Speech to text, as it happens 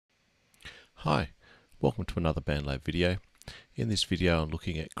Hi, welcome to another Bandlab video. In this video I'm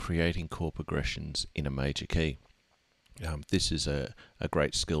looking at creating chord progressions in a major key. This is a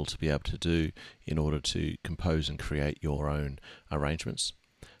great skill to be able to do in order to compose and create your own arrangements.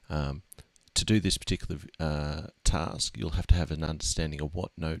 To do this particular task, you'll have to have an understanding of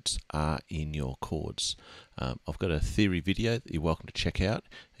what notes are in your chords. I've got a theory video that you're welcome to check out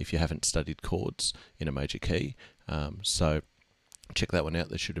if you haven't studied chords in a major key. So check that one out.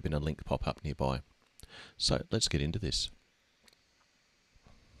 There should have been a link pop up nearby. So let's get into this.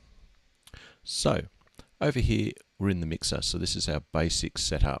 So over here we're in the mixer. So this is our basic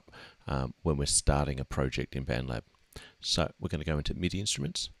setup when we're starting a project in Bandlab. So we're going to go into Midi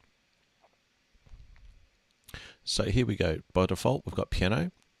Instruments. So here we go. By default we've got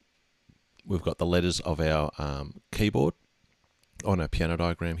piano. We've got the letters of our keyboard on our piano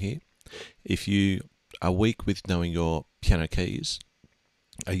diagram here. If you are weak with knowing your piano keys,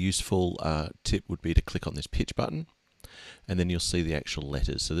 a useful tip would be to click on this pitch button and then you'll see the actual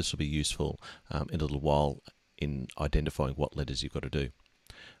letters. So this will be useful in a little while in identifying what letters you've got to do.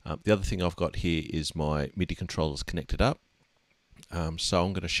 The other thing I've got here is my MIDI controllers connected up. So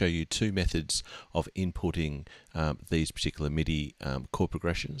I'm going to show you two methods of inputting these particular MIDI chord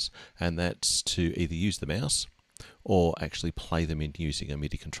progressions, and that's to either use the mouse or actually play them in using a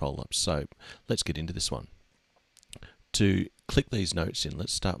MIDI controller. So let's get into this one. To click these notes in,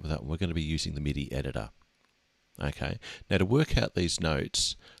 let's start with that one. We're going to be using the Midi Editor. Okay, now to work out these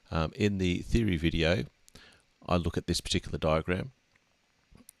notes, in the theory video I look at this particular diagram,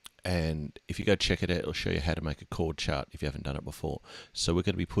 and if you go check it out, it'll show you how to make a chord chart if you haven't done it before. So we're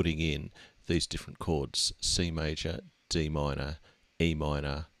going to be putting in these different chords: C major, D minor, E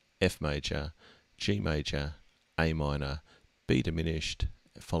minor, F major, G major, A minor, B diminished,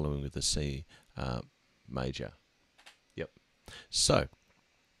 following with the C major. Yep. So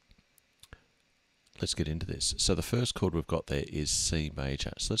let's get into this. So the first chord we've got there is C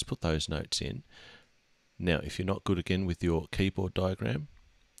major. So let's put those notes in. Now if you're not good again with your keyboard diagram,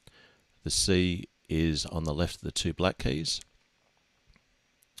 the C is on the left of the two black keys.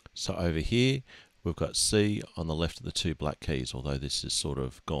 So over here we've got C on the left of the two black keys, although this is sort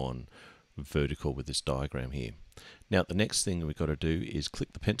of gone vertical with this diagram here. Now the next thing we've got to do is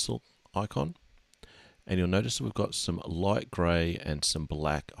click the pencil icon, and you'll notice that we've got some light grey and some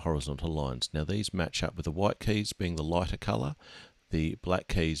black horizontal lines. Now these match up with the white keys being the lighter colour, the black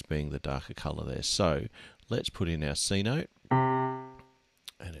keys being the darker colour there. So let's put in our C note,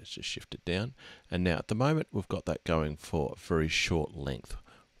 and it's just shifted down. And now at the moment we've got that going for a very short length.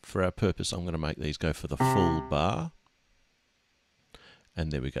 For our purpose, I'm going to make these go for the full bar.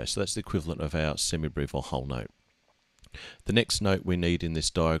 And there we go. So that's the equivalent of our semi-breve or whole note. The next note we need in this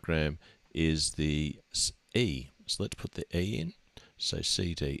diagram is the E. So let's put the E in. So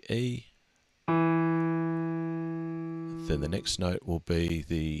C, D, E. Then the next note will be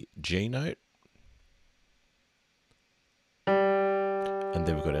the G note. And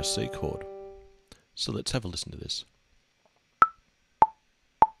then we've got our C chord. So let's have a listen to this.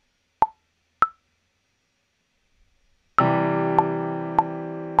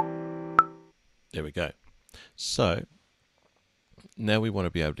 There we go. So now we want to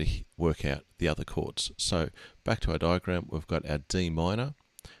be able to work out the other chords. So back to our diagram, we've got our D minor.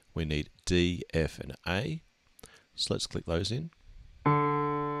 We need D, F and A. So let's click those in.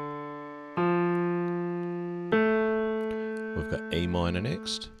 We've got E minor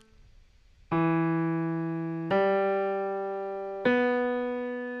next.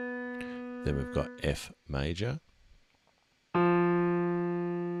 Then we've got F major.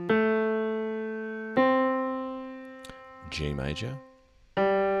 G major.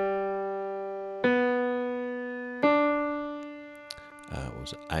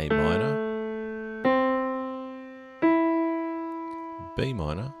 Was it A minor, B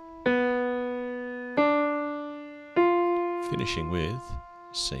minor, finishing with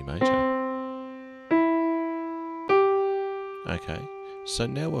C major. Okay, so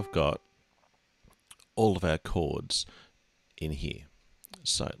now we've got all of our chords in here.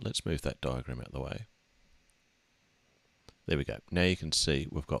 So let's move that diagram out of the way. There we go. Now you can see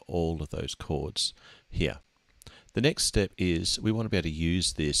we've got all of those chords here. The next step is we want to be able to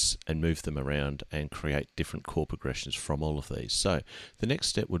use this and move them around and create different chord progressions from all of these. So the next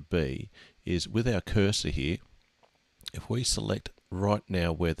step would be is with our cursor here, if we select right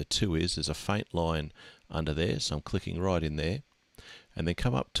now where the 2 is, there's a faint line under there, so I'm clicking right in there, and then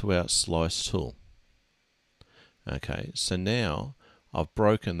come up to our slice tool. Okay, so now I've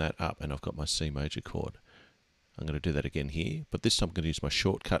broken that up and I've got my C major chord. I'm going to do that again here, but this time I'm going to use my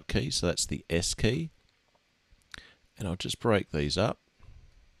shortcut key, so that's the S key. And I'll just break these up.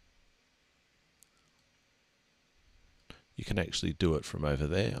 you can actually do it from over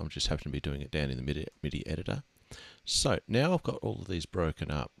there. I'm just happen to be doing it down in the Midi Editor. So now I've got all of these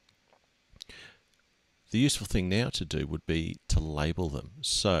broken up. The useful thing now to do would be to label them.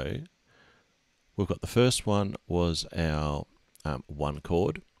 So we've got the first one was our 1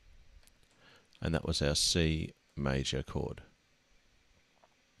 chord, and that was our C major chord.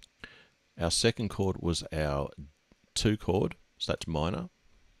 Our second chord was our 2 chord, so that's minor.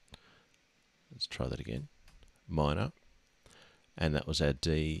 Let's try that again. Minor. And that was our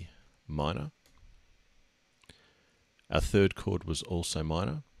D minor. Our third chord was also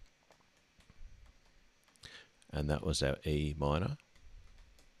minor. And that was our E minor.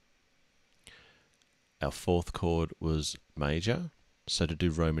 Our fourth chord was major. So to do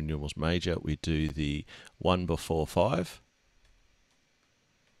Roman numerals major, we do the 1 before 5.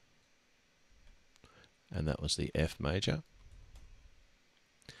 And that was the F major.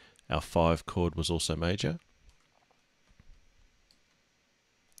 Our 5 chord was also major.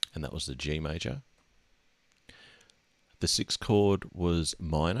 And that was the G major. The 6 chord was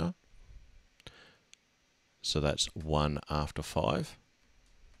minor. So that's 1 after 5.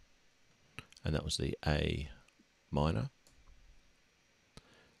 And that was the A minor.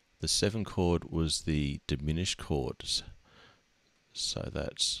 The 7 chord was the diminished chords. So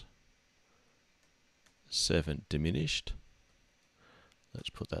that's 7 diminished. Let's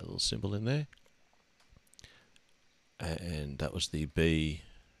put that little symbol in there. And that was the B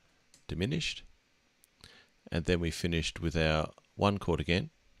diminished. And then we finished with our 1 chord again.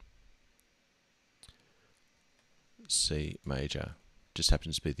 C major. Just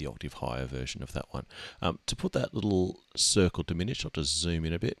happens to be the octave higher version of that one. To put that little circle diminished, I'll just zoom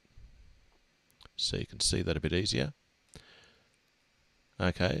in a bit so you can see that a bit easier.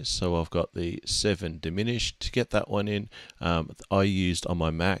 Okay, so I've got the 7 diminished. To get that one in, I used on my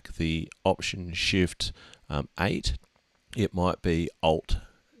Mac the Option Shift 8. It might be Alt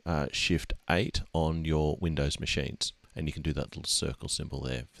Shift 8 on your Windows machines, and you can do that little circle symbol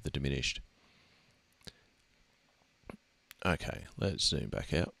there for the diminished. Okay, let's zoom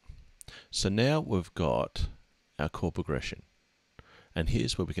back out. So now we've got our chord progression. And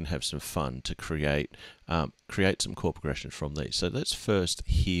here's where we can have some fun to create some chord progressions from these. So let's first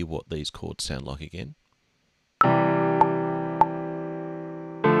hear what these chords sound like again.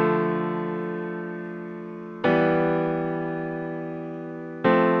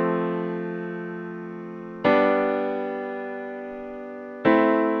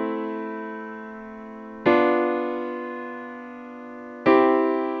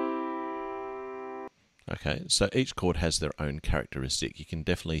 Okay, so each chord has their own characteristic. You can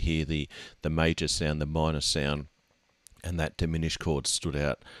definitely hear the major sound, the minor sound, and that diminished chord stood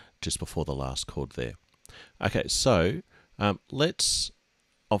out just before the last chord there. Okay, so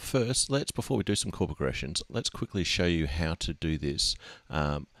before we do some chord progressions, let's quickly show you how to do this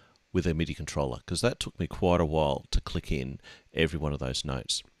with a MIDI controller, because that took me quite a while to click in every one of those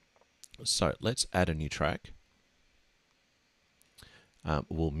notes. So let's add a new track.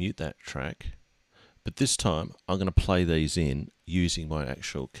 We'll mute that track. But this time, I'm going to play these in using my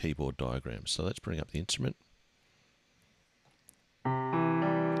actual keyboard diagram. So let's bring up the instrument.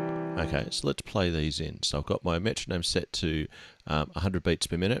 Okay, so let's play these in. So I've got my metronome set to 100 beats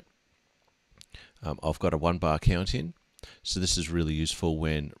per minute. I've got a 1-bar count in. So this is really useful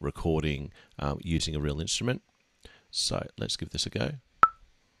when recording using a real instrument. So let's give this a go.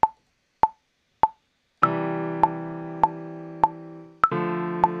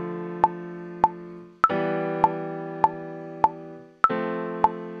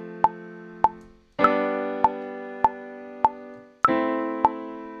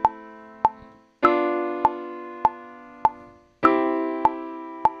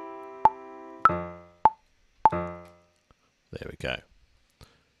 There we go.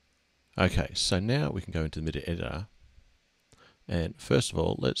 Okay, so now we can go into the Midi Editor, and first of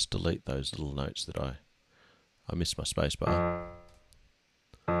all, let's delete those little notes that I missed my spacebar.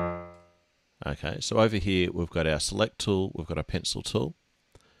 Okay, so over here we've got our select tool, we've got our pencil tool,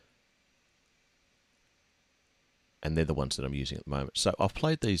 and they're the ones that I'm using at the moment. So I've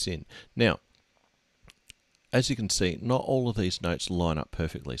played these in. Now, as you can see, not all of these notes line up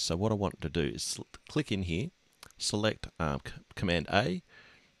perfectly. So what I want to do is click in here, select Command A,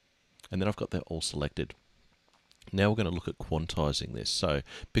 and then I've got that all selected. Now we're going to look at quantizing this. So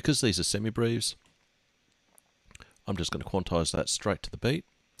because these are semi-breves, I'm just going to quantize that straight to the beat.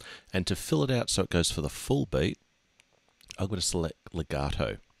 And to fill it out so it goes for the full beat, I'm going to select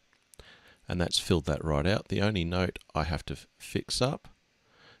legato. And that's filled that right out. The only note I have to fix up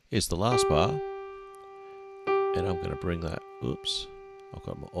is the last bar. And I'm going to bring that, oops, I've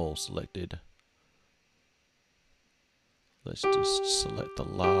got them all selected. Let's just select the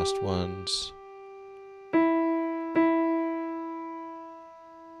last ones.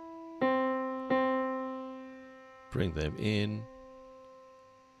 Bring them in.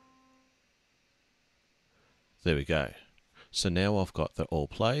 There we go. So now I've got that all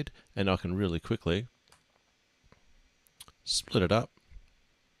played, and I can really quickly split it up.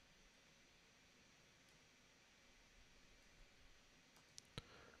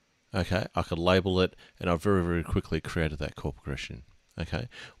 Okay, I could label it, and I've very, very quickly created that chord progression. Okay,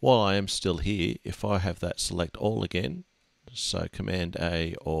 while I am still here, if I have that select all again, so Command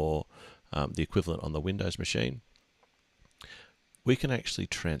A or the equivalent on the Windows machine, we can actually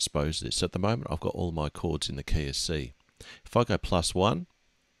transpose this. So at the moment, I've got all my chords in the key of C. If I go +1,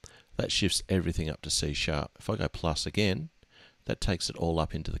 that shifts everything up to C sharp. If I go plus again, that takes it all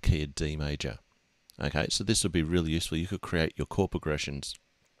up into the key of D major. Okay, so this would be really useful. You could create your chord progressions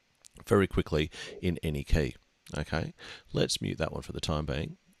very quickly in any key. Okay, let's mute that one for the time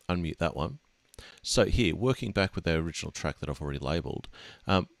being. Unmute that one. So here, working back with our original track that I've already labeled,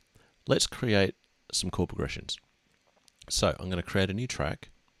 let's create some chord progressions. So I'm going to create a new track.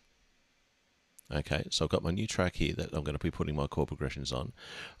 Okay, so I've got my new track here that I'm going to be putting my chord progressions on.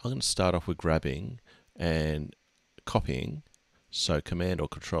 I'm going to start off with grabbing and copying, so Command or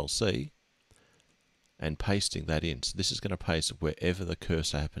Control C, and pasting that in. So this is going to paste wherever the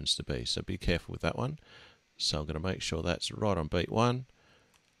cursor happens to be. So be careful with that one. So I'm going to make sure that's right on beat 1,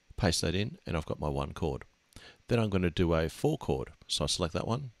 paste that in, and I've got my 1 chord. Then I'm going to do a 4 chord. So I select that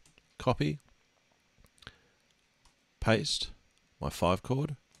one, copy, paste, my 5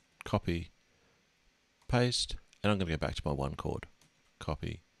 chord, copy, paste, and I'm going to go back to my 1 chord,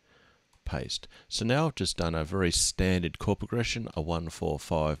 copy, paste. So now I've just done a very standard chord progression, a 1, 4,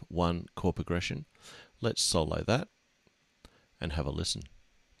 5, 1 chord progression. Let's solo that and have a listen.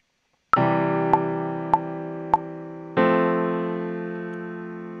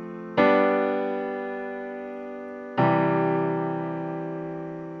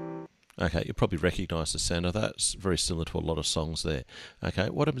 Okay, you probably recognise the sound of that. It's very similar to a lot of songs there. Okay,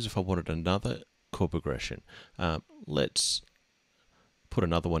 what happens if I wanted another chord progression? Let's put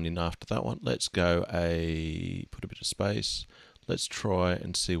another one in after that one. Let's go put a bit of space. Let's try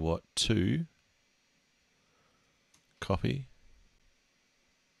and see what 2, copy,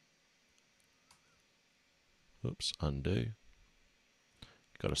 oops, undo.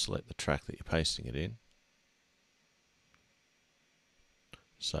 You've got to select the track that you're pasting it in.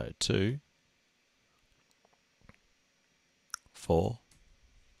 So 2, 4,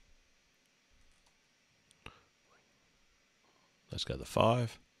 let's go to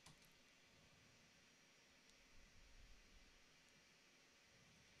 5,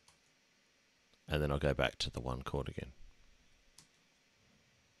 and then I'll go back to the 1 chord again.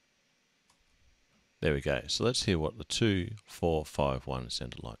 There we go. So let's hear what the 2, 4, 5, 1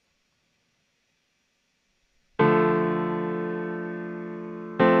 sounded like.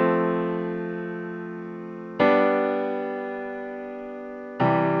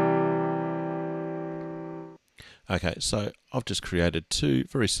 Okay, so I've just created 2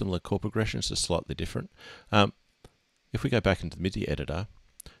 very similar chord progressions, just slightly different. If we go back into the Midi Editor,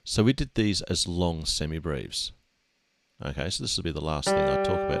 so we did these as long semi-breves. Okay, so this will be the last thing I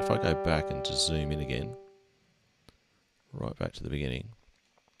talk about. If I go back and just zoom in again, right back to the beginning.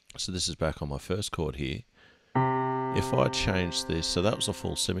 So this is back on my first chord here. If I change this, so that was a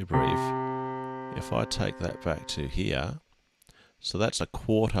full semi-breve. If I take that back to here, so that's a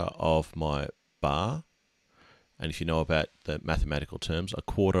quarter of my bar. And if you know about the mathematical terms, a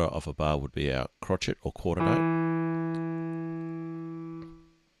quarter of a bar would be our crotchet or quarter note.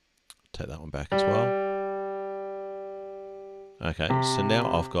 Take that one back as well. Okay, so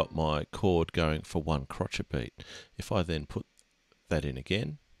now I've got my chord going for 1 crotchet beat. If I then put that in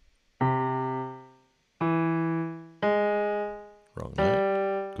again, wrong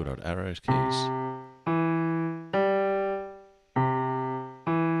note, good old arrow keys.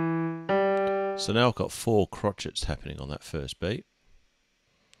 So now I've got 4 crotchets happening on that first beat.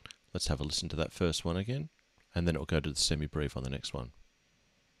 Let's have a listen to that first one again, and then it'll go to the semi-breve on the next one.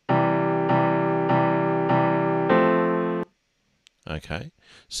 Okay,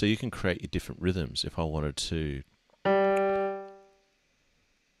 so you can create your different rhythms. If I wanted to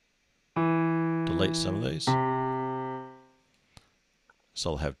delete some of these,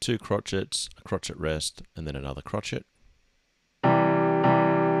 so I'll have 2 crotchets, a crotchet rest, and then another crotchet.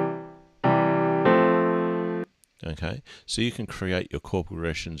 Okay, so you can create your chord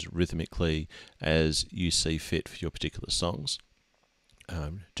progressions rhythmically as you see fit for your particular songs.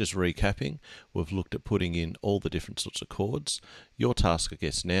 Just recapping, we've looked at putting in all the different sorts of chords. Your task, I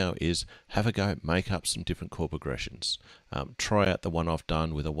guess, now is have a go, make up some different chord progressions. Try out the one I've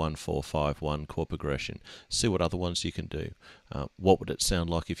done with a 1-4-5-1 chord progression. See what other ones you can do. What would it sound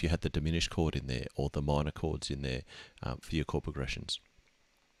like if you had the diminished chord in there or the minor chords in there for your chord progressions?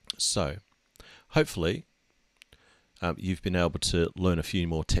 So, hopefully, you've been able to learn a few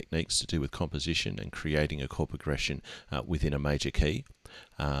more techniques to do with composition and creating a chord progression within a major key.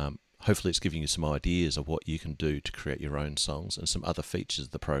 Hopefully it's giving you some ideas of what you can do to create your own songs and some other features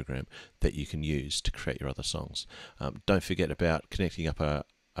of the program that you can use to create your other songs. Don't forget about connecting up a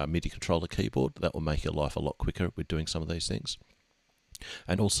MIDI controller keyboard. That will make your life a lot quicker with doing some of these things.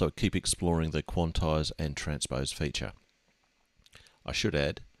 And also keep exploring the Quantize and Transpose feature. I should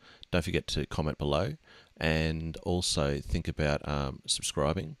add, don't forget to comment below and also think about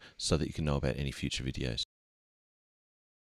subscribing so that you can know about any future videos.